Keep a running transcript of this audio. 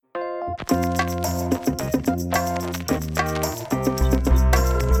Hello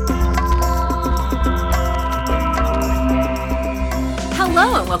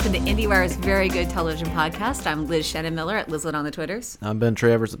and welcome to IndieWire's Very Good Television Podcast. I'm Liz Shannon Miller at Lizlet on the Twitters. I'm Ben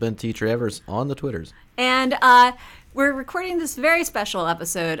Travers at Ben T. Travers on the Twitters. And we're recording this very special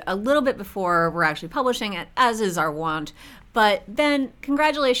episode a little bit before we're actually publishing it, as is our wont. But Ben,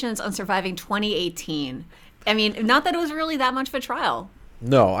 congratulations on surviving 2018. I mean, not that it was really that much of a trial.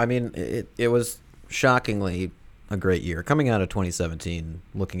 No, I mean, it was shockingly a great year. Coming out of 2017,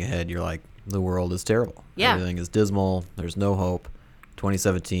 looking ahead, you're like, the world is terrible. Yeah. Everything is dismal. There's no hope.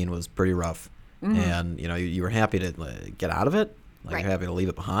 2017 was pretty rough. Mm-hmm. And, you know, you were happy to get out of it. Like, right. You're happy to leave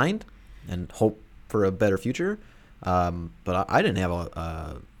it behind and hope for a better future. But I didn't have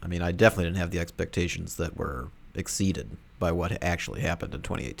I definitely didn't have the expectations that were exceeded by what actually happened in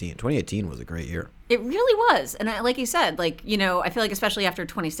 2018. 2018 was a great year. It really was. And like you said, I feel like especially after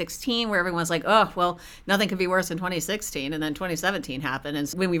 2016, where everyone was like, oh, well, nothing could be worse than 2016. And then 2017 happened. And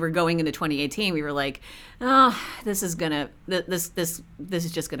when we were going into 2018, we were like, oh, this is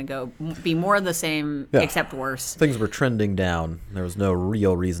just going to be more of the same, except worse. Things were trending down. There was no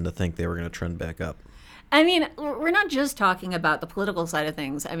real reason to think they were going to trend back up. I mean, we're not just talking about the political side of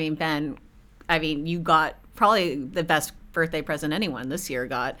things. I mean, Ben, you got probably the best birthday present anyone this year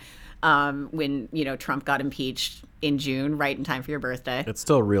got when, Trump got impeached in June, right in time for your birthday. It's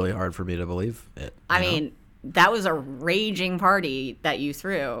still really hard for me to believe it. I mean, that was a raging party that you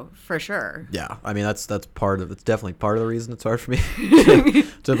threw, for sure. Yeah, I mean, it's definitely part of the reason it's hard for me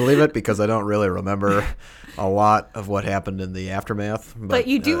to believe it, because I don't really remember a lot of what happened in the aftermath. But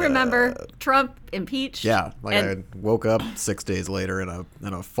you do remember Trump impeached? Yeah, I woke up 6 days later in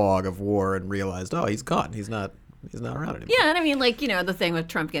a fog of war and realized, oh, he's gone. He's not around anymore. Yeah, and the thing with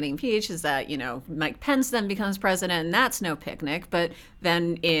Trump getting impeached is that, Mike Pence then becomes president, and that's no picnic. But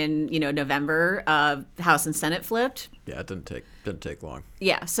then in, November, House and Senate flipped. Yeah, it didn't take long.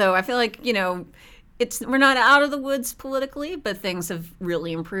 Yeah, so I feel like, we're not out of the woods politically, but things have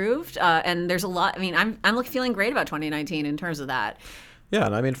really improved. And there's a lot. I'm feeling great about 2019 in terms of that. Yeah,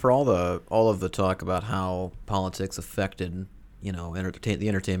 and I mean, for all of the talk about how politics affected the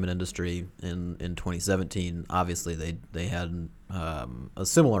entertainment industry in 2017, obviously they had a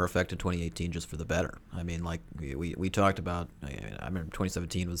similar effect in 2018, just for the better. I mean, like we talked about, I remember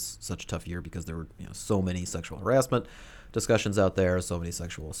 2017 was such a tough year because there were so many sexual harassment discussions out there, so many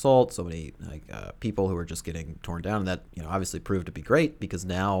sexual assaults, so many people who were just getting torn down, and that obviously proved to be great, because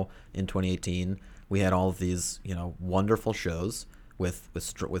now in 2018 we had all of these wonderful shows with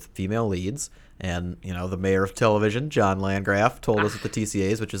female leads. And, the mayor of television, John Landgraf, told us at the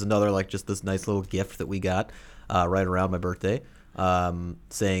TCAs, which is another, just this nice little gift that we got right around my birthday,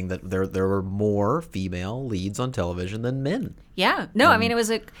 saying that there were more female leads on television than men. Yeah. No, it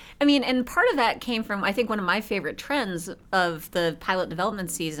was and part of that came from, I think, one of my favorite trends of the pilot development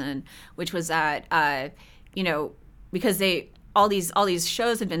season, which was that, because all these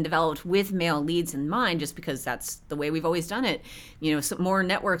shows have been developed with male leads in mind, just because that's the way we've always done it. Some more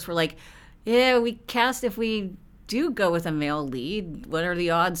networks were like, yeah, if we do go with a male lead, what are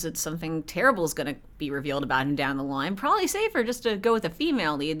the odds that something terrible is going to be revealed about him down the line? Probably safer just to go with a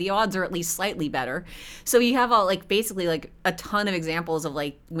female lead. The odds are at least slightly better. So you have basically a ton of examples of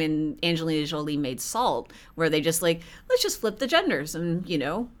when Angelina Jolie made Salt, where they just let's just flip the genders and,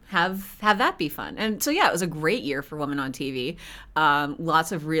 have that be fun. And so, yeah, it was a great year for women on TV.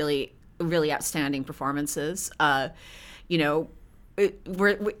 Lots of really, really outstanding performances. I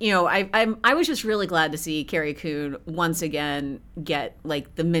was just really glad to see Carrie Coon once again get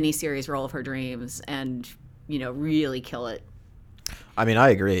the miniseries role of her dreams and really kill it. I mean, I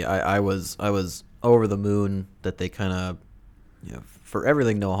agree. I was over the moon that they kind of for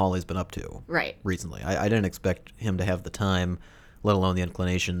everything Noah Hawley's been up to recently. I didn't expect him to have the time, let alone the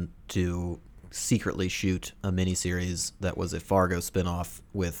inclination, to secretly shoot a miniseries that was a Fargo spinoff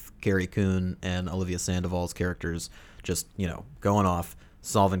with Carrie Coon and Olivia Sandoval's characters just, going off,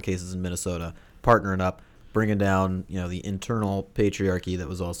 solving cases in Minnesota, partnering up, bringing down, the internal patriarchy that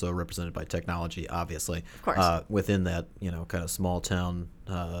was also represented by technology, obviously, of course, within that, kind of small town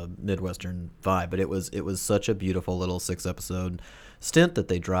Midwestern vibe. But it was such a beautiful little 6-episode stint that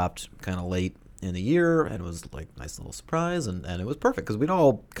they dropped kind of late in the year, and it was nice little surprise, and it was perfect, because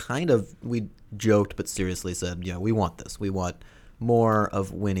we joked but seriously said, we want this. We want more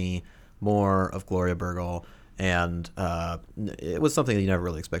of Winnie, more of Gloria Bergel. And it was something that you never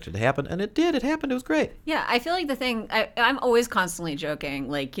really expected to happen. And it did. It happened. It was great. Yeah, I feel like the thing, I'm always constantly joking,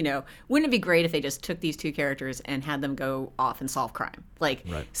 wouldn't it be great if they just took these two characters and had them go off and solve crime?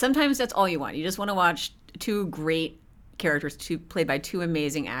 Sometimes that's all you want. You just want to watch two great characters played by two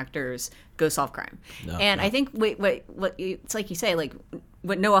amazing actors go solve crime. No, And no. I think what it's like you say, like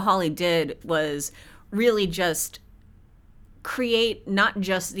what Noah Hawley did was really just create not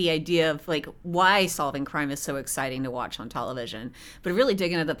just the idea of like why solving crime is so exciting to watch on television, but really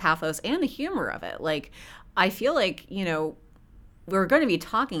dig into the pathos and the humor of it. Like, I feel like, we're going to be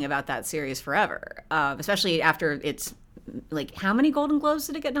talking about that series forever, especially after it's like, how many Golden Globes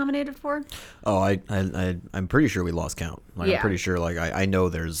did it get nominated for? Oh, I'm pretty sure we lost count. Like, Yeah. I'm pretty sure, like, I know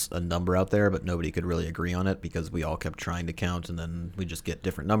there's a number out there, but nobody could really agree on it because we all kept trying to count, and then we just get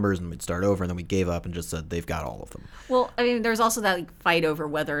different numbers, and we'd start over, and then we gave up and just said they've got all of them. Well, I mean, there's also that like, fight over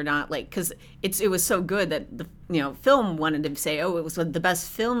whether or not, like, because it was so good that the film wanted to say, oh, it was the best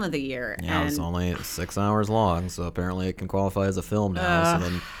film of the year. Yeah, it's only 6 hours long, so apparently it can qualify as a film now. So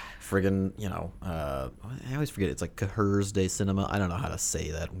then, friggin', I always forget. It's like Cahers de Cinema. I don't know how to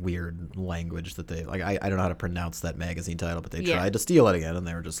say that weird language that they like. I don't know how to pronounce that magazine title, but they Yeah. tried to steal it again, and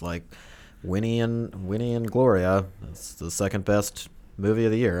they were just like, Winnie and Gloria. That's the second best movie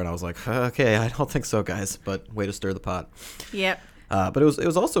of the year, and I was like, okay, I don't think so, guys. But way to stir the pot. Yep. But it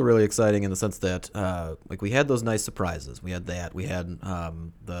was also really exciting in the sense that like we had those nice surprises. We had that. We had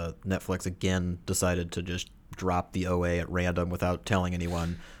the Netflix again decided to just drop the OA at random without telling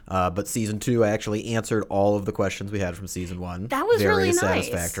anyone. But season 2 actually answered all of the questions we had from season 1. That was very really nice.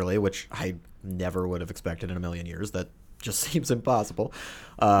 satisfactorily, which I never would have expected in a million years. That just seems impossible.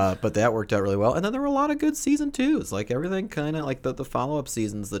 But that worked out really well. And then there were a lot of good season 2s. Like everything kind of like the follow-up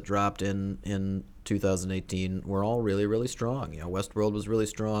seasons that dropped in 2018 were all really, really strong. Westworld was really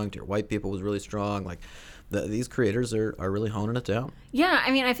strong. Dear White People was really strong. Like these creators are really honing it down. Yeah,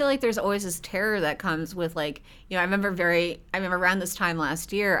 I mean, I feel like there's always this terror that comes with like, I remember around this time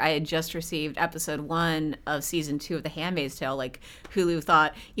last year, I had just received episode 1 of season 2 of The Handmaid's Tale. Like Hulu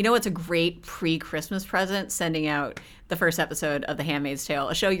thought, it's a great pre-Christmas present, sending out the first episode of The Handmaid's Tale,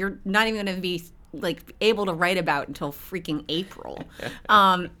 a show you're not even going to be like able to write about until freaking April.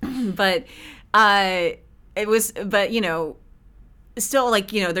 But it was, but still, like,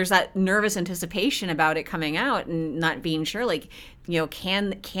 there's that nervous anticipation about it coming out and not being sure, like,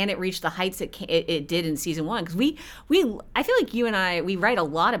 can it reach the heights it did in season 1? Because I feel like you and I, we write a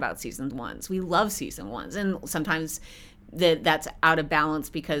lot about season 1s. We love season 1s, and sometimes that's out of balance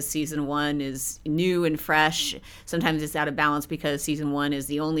because season 1 is new and fresh. Sometimes it's out of balance because season 1 is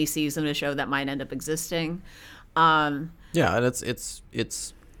the only season of a show that might end up existing. Yeah, and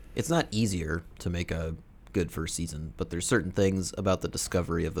it's not easier to make a good first season, but there's certain things about the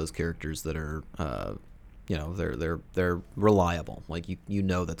discovery of those characters that are they're reliable. Like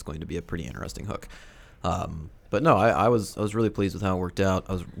that's going to be a pretty interesting hook. But no, I was really pleased with how it worked out.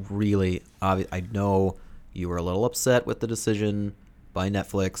 I was really I know you were a little upset with the decision by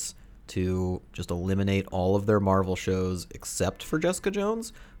Netflix to just eliminate all of their Marvel shows except for Jessica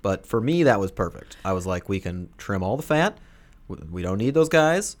Jones, but for me that was perfect. I was like, we can trim all the fat. We don't need those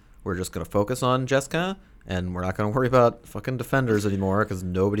guys. We're just going to focus on Jessica, and we're not going to worry about fucking Defenders anymore because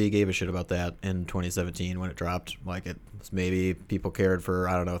nobody gave a shit about that in 2017 when it dropped. Like, it was maybe people cared for,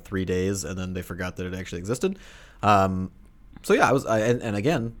 3 days, and then they forgot that it actually existed. So yeah, and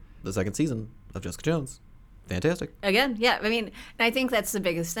again, the second season of Jessica Jones, fantastic. Again, yeah. I mean, and I think that's the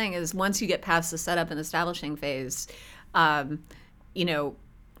biggest thing is once you get past the setup and establishing phase,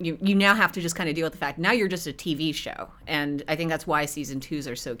 you now have to just kind of deal with the fact now you're just a TV show. And I think that's why season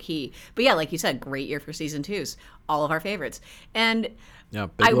 2s are so key. But yeah, like you said, great year for season 2s. All of our favorites. And Yeah,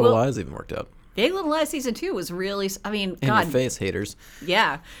 Big Little Lies even worked out. Big Little Lies season 2 was really, In God. your face, haters.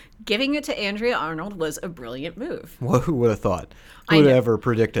 Yeah. Giving it to Andrea Arnold was a brilliant move. Who would have thought? I Who would know. have ever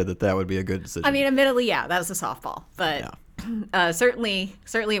predicted that would be a good decision? I mean, admittedly, yeah, that was a softball, but certainly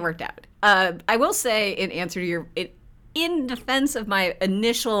it worked out. I will say, in answer to in defense of my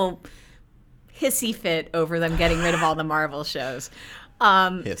initial hissy fit over them getting rid of all the Marvel shows.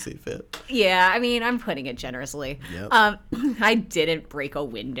 Hissy fit. Yeah, I mean, I'm putting it generously. Yep. I didn't break a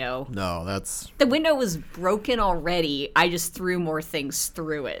window. No, that's The window was broken already. I just threw more things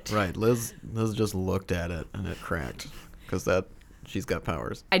through it. right. Liz just looked at it and it cracked because she's got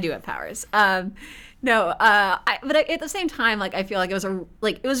powers. I do have powers. But at the same time, like I feel like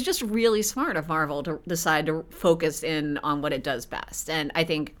it was just really smart of Marvel to decide to focus in on what it does best, and I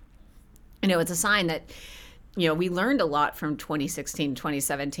think, it's a sign that, we learned a lot from 2016,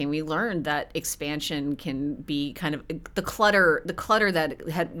 2017. We learned that expansion can be kind of the clutter that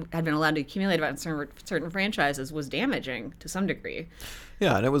had been allowed to accumulate about certain franchises was damaging to some degree.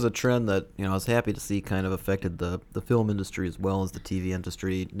 Yeah, and it was a trend that I was happy to see kind of affected the film industry as well as the TV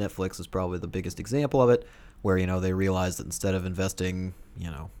industry. Netflix is probably the biggest example of it, where they realized that instead of investing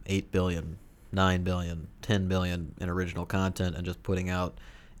 $8 billion $9 billion, $10 billion in original content and just putting out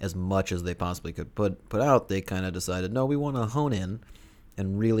as much as they possibly could put out, they kind of decided, no, we want to hone in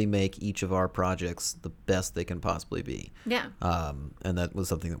and really make each of our projects the best they can possibly be. Yeah. And that was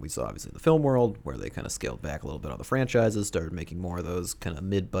something that we saw obviously in the film world, where they kind of scaled back a little bit on the franchises, started making more of those kind of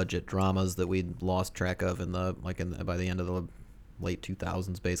mid-budget dramas that we'd lost track of by the end of the late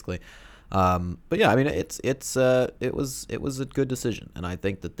 2000s, basically. But yeah, I mean, it was a good decision, and I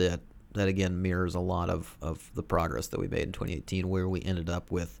think that again mirrors a lot of the progress that we made in 2018, where we ended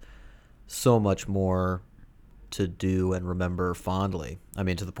up with so much more to do and remember fondly. I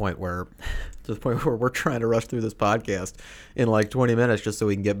mean, to the point where we're trying to rush through this podcast in like 20 minutes just so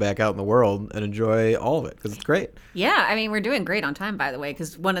we can get back out in the world and enjoy all of it, because it's great. Yeah, I mean, we're doing great on time, by the way,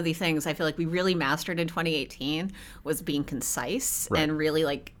 because one of the things I feel like we really mastered in 2018 was being concise, right, and really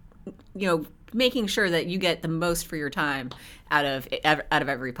like, making sure that you get the most for your time out of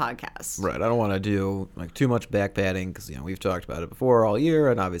every podcast. Right. I don't want to do like too much back padding, because we've talked about it before all year,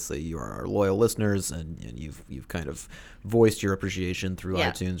 and obviously you are our loyal listeners, and you've kind of voiced your appreciation through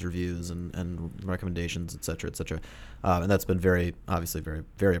iTunes reviews and recommendations, et cetera, and that's been very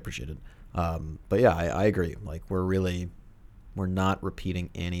very appreciated. But yeah, I agree. Like we're not repeating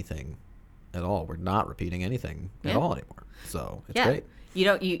anything at all. We're not repeating anything at all anymore. So it's great.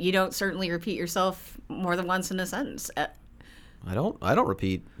 You don't certainly repeat yourself more than once in a sentence. I don't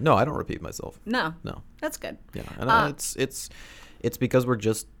repeat. No, I don't repeat myself. No. No. That's good. Yeah, and it's because we're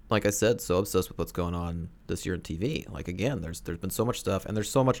just, like I said, so obsessed with what's going on this year in TV. Like again, there's been so much stuff, and there's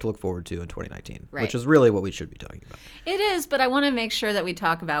so much to look forward to in 2019, right, which is really what we should be talking about. It is, but I want to make sure that we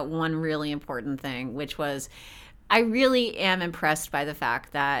talk about one really important thing, which was, I really am impressed by the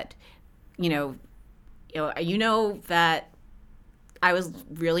fact that, that I was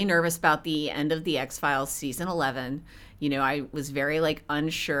really nervous about the end of the X-Files season 11. I was very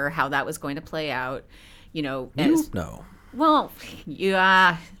unsure how that was going to play out. No. Well,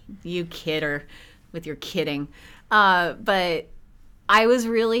 you kidder with your kidding. But I was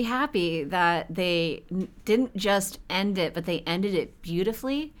really happy that they didn't just end it, but they ended it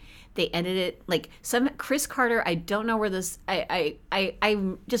beautifully. They ended it like Chris Carter. I don't know where this.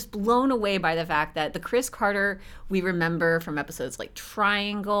 I'm just blown away by the fact that the Chris Carter we remember from episodes like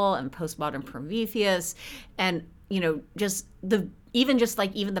Triangle and Postmodern Prometheus, and even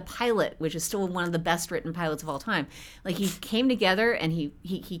the pilot, which is still one of the best written pilots of all time. Like he came together and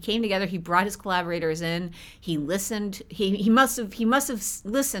he came together. He brought his collaborators in. He listened. He must have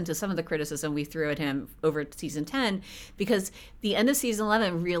listened to some of the criticism we threw at him over season 10, because the end of season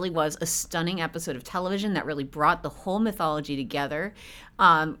 11 really was a stunning episode of television that really brought the whole mythology together,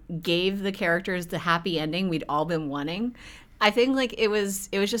 gave the characters the happy ending we'd all been wanting. I think it was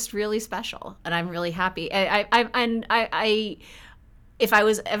just really special, and I'm really happy. If I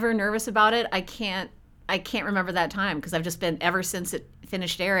was ever nervous about it, I can't remember that time, because I've just been, ever since it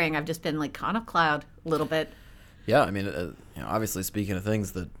finished airing, I've just been on a cloud a little bit. Yeah, I mean, obviously, speaking of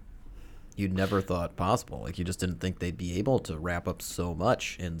things that you'd never thought possible, you just didn't think they'd be able to wrap up so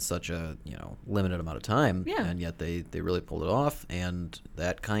much in such a limited amount of time. Yeah. And yet they really pulled it off, and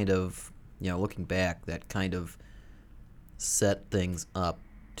that kind of looking back, that kind of set things up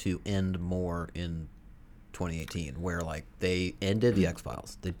to end more in 2018, where they ended the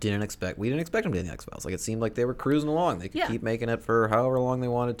X-Files. We didn't expect them to end the X-Files. It seemed like they were cruising along. They could keep making it for however long they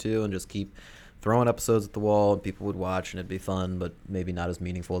wanted to, and just keep throwing episodes at the wall, and people would watch, and it'd be fun, but maybe not as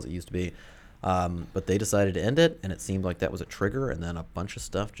meaningful as it used to be. But they decided to end it, and it seemed like that was a trigger, and then a bunch of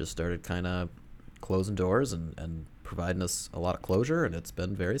stuff just started kind of closing doors and providing us a lot of closure, and it's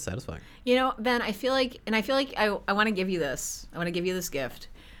been very satisfying. Ben, I feel like I want to give you this. I want to give you this gift.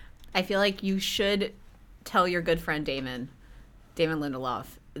 I feel like you should tell your good friend Damon Lindelof,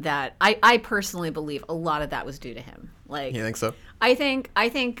 that I personally believe a lot of that was due to him. You think so? I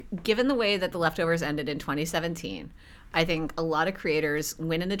think given the way that The Leftovers ended in 2017, I think a lot of creators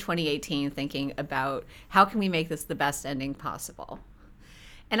went into 2018 thinking about how can we make this the best ending possible.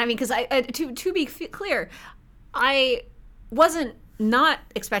 And I mean, because to be clear, I wasn't not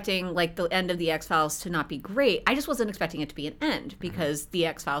expecting the end of the X-Files to not be great. I just wasn't expecting it to be an end, because the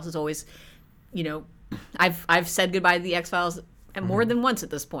X-Files is always, I've said goodbye to the X-Files more than once at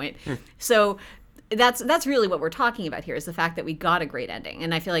this point. So that's really what we're talking about here, is the fact that we got a great ending.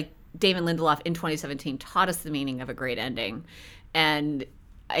 And I feel like Damon Lindelof in 2017 taught us the meaning of a great ending. And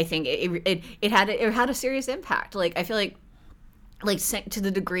I think it had a serious impact. I feel like to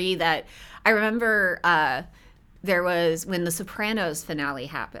the degree that I remember there was when the Sopranos finale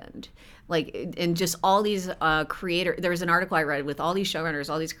happened, like, and just all these creator. There was an article I read with all these showrunners,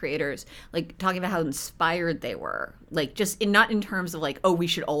 all these creators, like talking about how inspired they were, like just not in terms of like, oh, we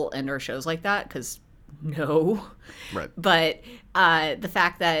should all end our shows like that, because no, Right. but the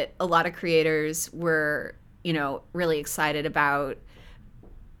fact that a lot of creators were, really excited about.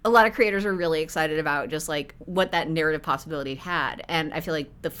 A lot of creators are really excited about just like what that narrative possibility had, and I feel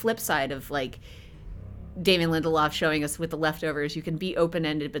like the flip side of like Damon Lindelof showing us with The Leftovers, you can be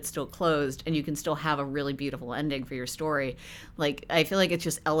open-ended but still closed, and you can still have a really beautiful ending for your story. Like, I feel like it's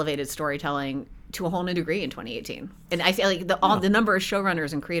just elevated storytelling to a whole new degree in 2018. And I feel like the number of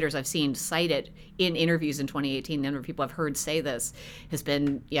showrunners and creators I've seen cited in interviews in 2018, the number of people I've heard say this has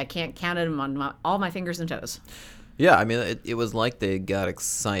been, I can't count them on all my fingers and toes. Yeah, I mean, it was like they got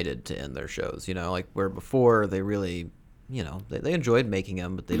excited to end their shows, like where before they really, they enjoyed making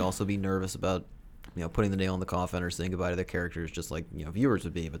them, but they'd also be nervous about putting the nail in the coffin or saying goodbye to their characters, just like viewers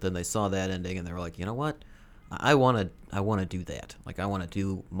would be. But then they saw that ending and they were like, you know what, I want to do that. Like, I want to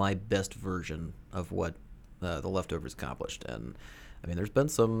do my best version of what The Leftovers accomplished. And I mean, there's been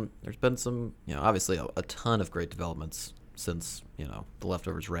some obviously a ton of great developments since The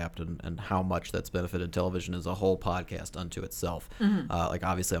Leftovers wrapped, and how much that's benefited television as a whole podcast unto itself. Like,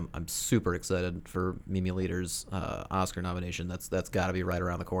 obviously I'm super excited for Mimi Leder's Oscar nomination. That's got to be right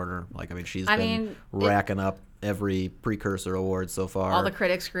around the corner. Like, I mean, she's been racking up every precursor award so far. All the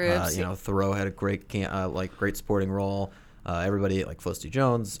critics groups. Thoreau had a great great supporting role. Everybody like Felicity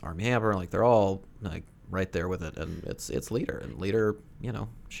Jones, Armie Hammer, like they're all like right there with it, and it's Leder, and Leder,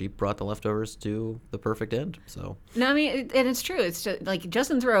 she brought The Leftovers to the perfect end. So no, I mean, and it's true. It's just like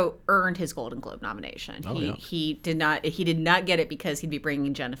Justin Theroux earned his Golden Globe nomination. He did not get it because he'd be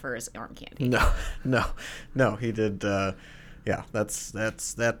bringing Jennifer as arm candy. No, he did. That's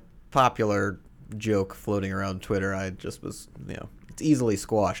that popular joke floating around Twitter. I just was, it's easily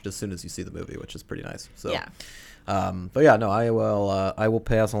squashed as soon as you see the movie, which is pretty nice. So yeah. But yeah, no, I will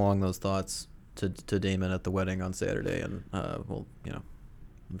pass along those thoughts to Damon at the wedding on Saturday, and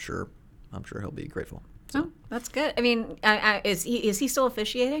I'm sure he'll be grateful. So. Oh, that's good. I mean, is he still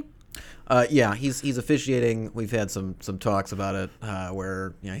officiating? Yeah, he's officiating. We've had some talks about it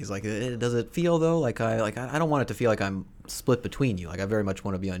where he's like, does it feel though like I don't want it to feel like I'm split between you. Like, I very much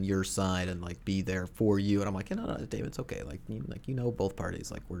want to be on your side and like be there for you. And I'm like, no, David, it's okay. Like both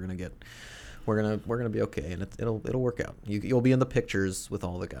parties. Like, we're gonna be okay, and it'll work out. You'll be in the pictures with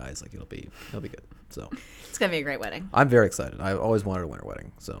all the guys. Like, it'll be good. So it's gonna be a great wedding. I'm very excited. I've always wanted a winter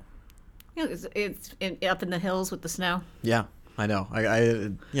wedding. So it's up in the hills with the snow. Yeah, I know.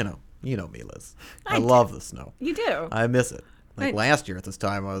 I you know me, Liz. I love the snow. You do. I miss it. Like, last year at this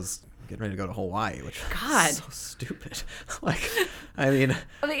time, I was getting ready to go to Hawaii, which God, is so stupid. Like, I mean,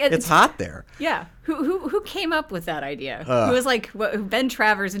 it's hot there. Yeah. Who came up with that idea? Who was like, Ben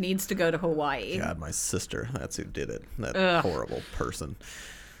Travers needs to go to Hawaii? God, my sister. That's who did it. That horrible person.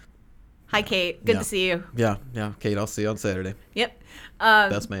 Hi, Kate. Good to see you. Yeah. Kate, I'll see you on Saturday. Yep.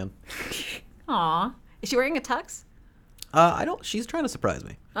 Best man. Aw. Is she wearing a tux? She's trying to surprise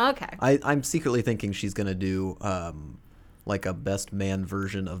me. Okay. I'm secretly thinking she's going to do like a best man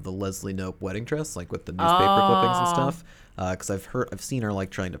version of the Leslie Knope wedding dress, like with the newspaper clippings and stuff. Because I've seen her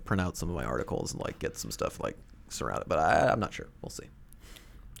like trying to print out some of my articles and like get some stuff like surrounded, but I'm not sure. We'll see.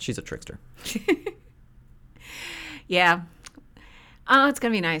 She's a trickster. Yeah. Oh, it's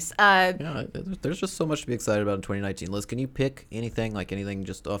gonna be nice. Yeah, there's just so much to be excited about in 2019. Liz, can you pick anything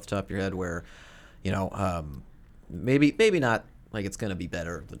just off the top of your head where, maybe not like it's gonna be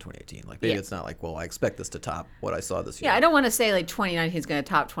better than 2018. Like, maybe it's not like, well, I expect this to top what I saw this year. Yeah, I don't want to say like 2019 is gonna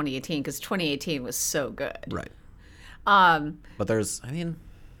top 2018 because 2018 was so good. Right. But there's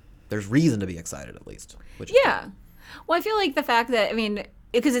reason to be excited at least. Yeah. Well, I feel like the fact that,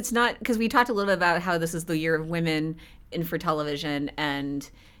 because it's not, because we talked a little bit about how this is the year of women for television, and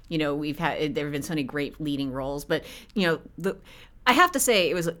there have been so many great leading roles, but I have to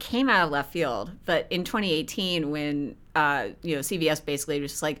say it came out of left field. But in 2018, when CBS basically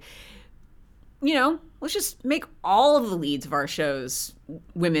was just like, let's just make all of the leads of our shows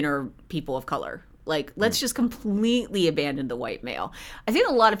women or people of color. Like, let's just completely abandon the white male. I think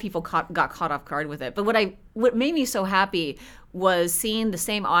a lot of people got caught off guard with it. But what made me so happy was seeing the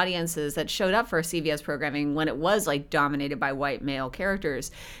same audiences that showed up for CBS programming when it was like dominated by white male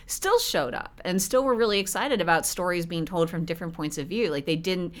characters still showed up and still were really excited about stories being told from different points of view. Like,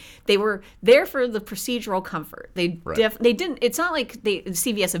 they were there for the procedural comfort. They didn't. It's not like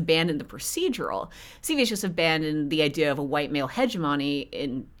CBS abandoned the procedural. CBS just abandoned the idea of a white male hegemony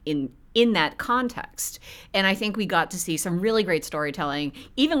in in that context. And I think we got to see some really great storytelling,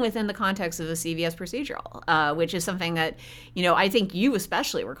 even within the context of the CBS procedural, which is something that, I think you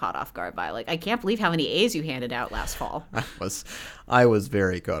especially were caught off guard by. Like, I can't believe how many A's you handed out last fall. I was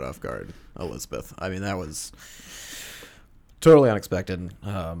very caught off guard, Elizabeth. I mean, that was totally unexpected.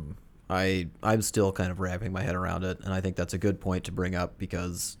 I'm still kind of wrapping my head around it, and I think that's a good point to bring up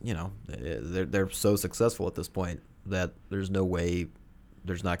because, they're so successful at this point that there's no way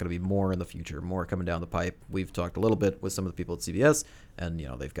there's not going to be more in the future, more coming down the pipe. We've talked a little bit with some of the people at CBS, and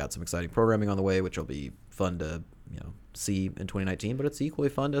they've got some exciting programming on the way, which will be fun to see in 2019. But it's equally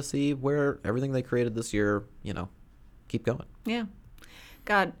fun to see where everything they created this year, keep going. Yeah,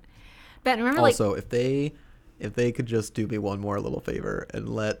 God, Ben, remember also if they could just do me one more little favor and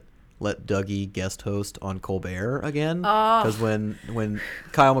let Dougie guest host on Colbert again, because when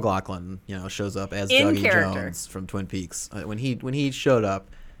Kyle MacLachlan shows up as in Dougie character. Jones from Twin Peaks, when he showed up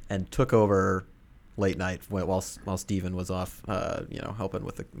and took over late night while Steven was off helping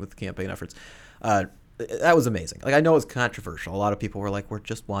with the campaign efforts, that was amazing. Like, I know it's controversial. A lot of people were like, we're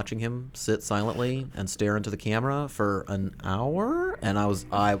just watching him sit silently and stare into the camera for an hour, and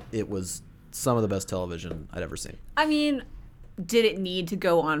it was some of the best television I'd ever seen. I mean, did it need to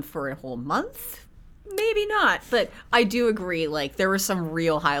go on for a whole month? Maybe not, but I do agree. Like, there were some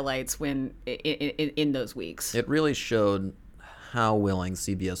real highlights when in those weeks. It really showed how willing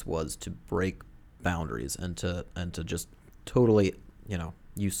CBS was to break boundaries and to just totally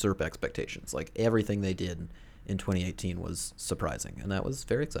usurp expectations. Like, everything they did in 2018 was surprising, and that was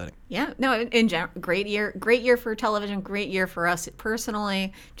very exciting. Yeah, no, in general, great year for television, great year for us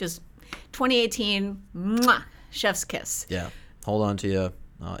personally. Just 2018, mwah, chef's kiss. Yeah, hold on to you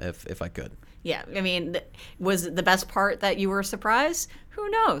if I could. Yeah, I mean, was it the best part that you were surprised? Who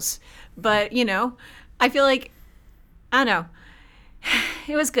knows? But, I feel like, I don't know,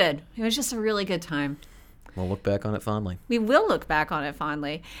 it was good. It was just a really good time. We'll look back on it fondly. We will look back on it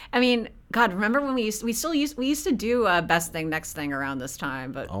fondly. I mean, God, remember when we used to do Best Thing, Next Thing around this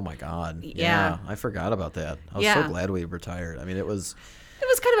time? But oh my God, yeah, I forgot about that. I was so glad we retired. I mean, it was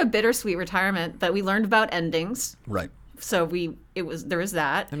kind of a bittersweet retirement, but we learned about endings. Right. So there was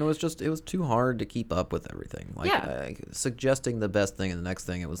that. And it was too hard to keep up with everything. Like, suggesting the best thing and the next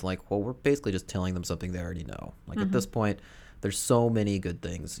thing, it was like, well, we're basically just telling them something they already know. Like, at this point, there's so many good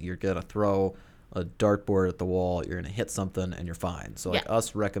things. You're going to throw a dartboard at the wall, you're going to hit something, and you're fine. So, like,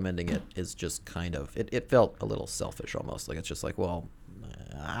 us recommending it is just kind of, it felt a little selfish almost. Like, it's just like, well,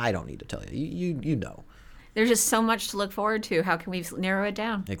 I don't need to tell you. You know. There's just so much to look forward to. How can we narrow it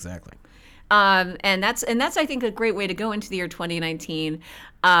down? Exactly. And that's I think a great way to go into the year 2019.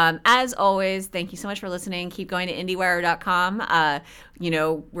 As always, thank you so much for listening. Keep going to IndieWire.com.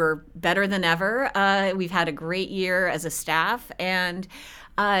 We're better than ever. We've had a great year as a staff, and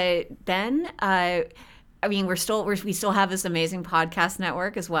Ben, I mean, we still have this amazing podcast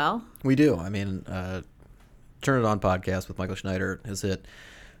network as well. We do. I mean, Turn It On podcast with Michael Schneider has hit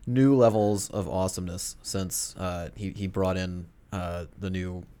new levels of awesomeness since he brought in the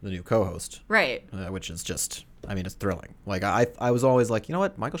new co-host, right? Which is just, I mean, it's thrilling. Like, I was always like, you know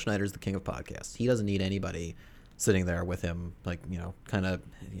what, Michael Schneider's the king of podcasts. He doesn't need anybody sitting there with him, like, kind of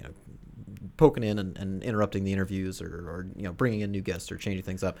poking in and interrupting the interviews or bringing in new guests or changing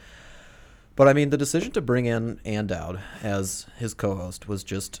things up. But I mean, the decision to bring in Ann Dowd as his co-host was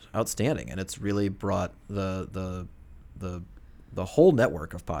just outstanding, and it's really brought the whole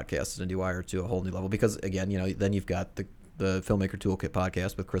network of podcasts at IndieWire to a whole new level. Because again, then you've got the Filmmaker Toolkit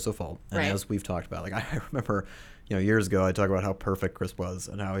podcast with Chris O'Falt, and right. As we've talked about, like, I remember, years ago, I talked about how perfect Chris was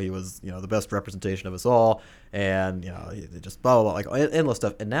and how he was, the best representation of us all, and just blah blah blah, like endless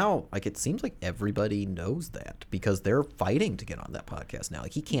stuff. And now, like, it seems like everybody knows that because they're fighting to get on that podcast now.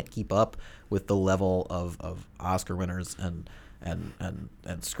 Like, he can't keep up with the level of Oscar winners and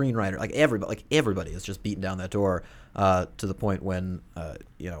screenwriter, like everybody is just beating down that door to the point when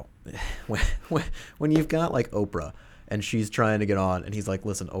when you've got like Oprah and she's trying to get on, and he's like,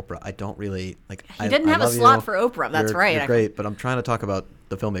 "Listen, Oprah, I don't really like." He didn't have a slot for Oprah. That's right. You're great, but I'm trying to talk about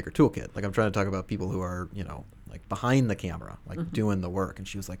the Filmmaker Toolkit. Like, I'm trying to talk about people who are, like behind the camera, like doing the work. And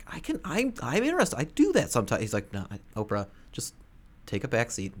she was like, I'm interested. I do that sometimes. He's like, no, Oprah, just take a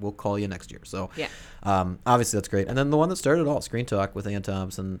back seat. We'll call you next year. So, yeah. Obviously that's great. And then the one that started it all, Screen Talk with Ann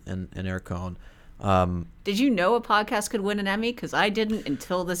Thompson and Eric Cohn. Did you know a podcast could win an Emmy? Because I didn't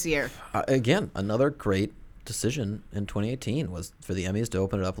until this year. Again, another great decision in 2018 was for the Emmys to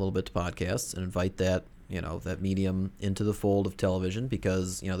open it up a little bit to podcasts and invite that medium into the fold of television,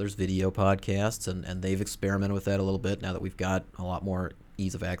 because there's video podcasts and they've experimented with that a little bit now that we've got a lot more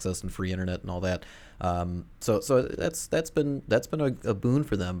ease of access and free internet and all that. So that's been a boon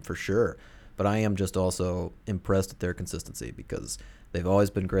for them for sure. But I am just also impressed at their consistency because they've always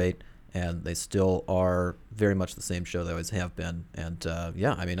been great. And they still are very much the same show they always have been. And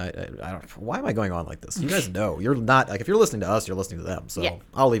yeah, I mean, I don't. Why am I going on like this? You guys know you're not like if you're listening to us, you're listening to them. So yeah.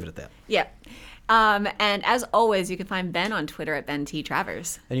 I'll leave it at that. Yeah. And as always, you can find Ben on Twitter at Ben T.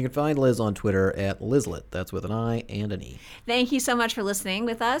 Travers. And you can find Liz on Twitter at Lizlet. That's with an I and an E. Thank you so much for listening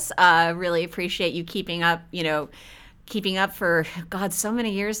with us. Really appreciate you keeping up. Keeping up for God so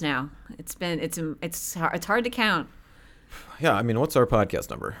many years now. It's hard to count. Yeah, I mean, what's our podcast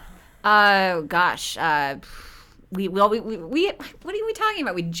number? Gosh. What are we talking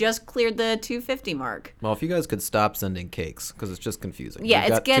about? We just cleared the 250 mark. Well, if you guys could stop sending cakes because it's just confusing. Yeah,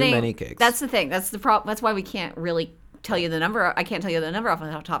 We've got too many cakes. That's the thing. That's the problem. That's why we can't really tell you the number. I can't tell you the number off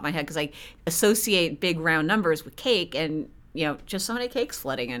the top of my head because I associate big round numbers with cake, and just so many cakes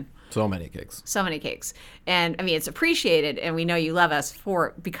flooding in. So many cakes. So many cakes. And I mean, it's appreciated, and we know you love us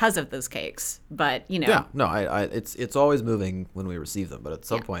because of those cakes. But Yeah, no, it's always moving when we receive them. But at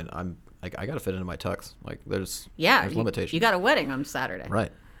some point, I got to fit into my tux. Like there's limitations. You got a wedding on Saturday.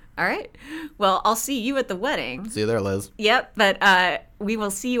 Right. All right. Well, I'll see you at the wedding. See you there, Liz. Yep. But we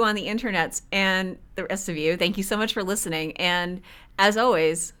will see you on the internets, and the rest of you. Thank you so much for listening. And as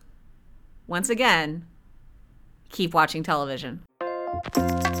always, once again, keep watching television.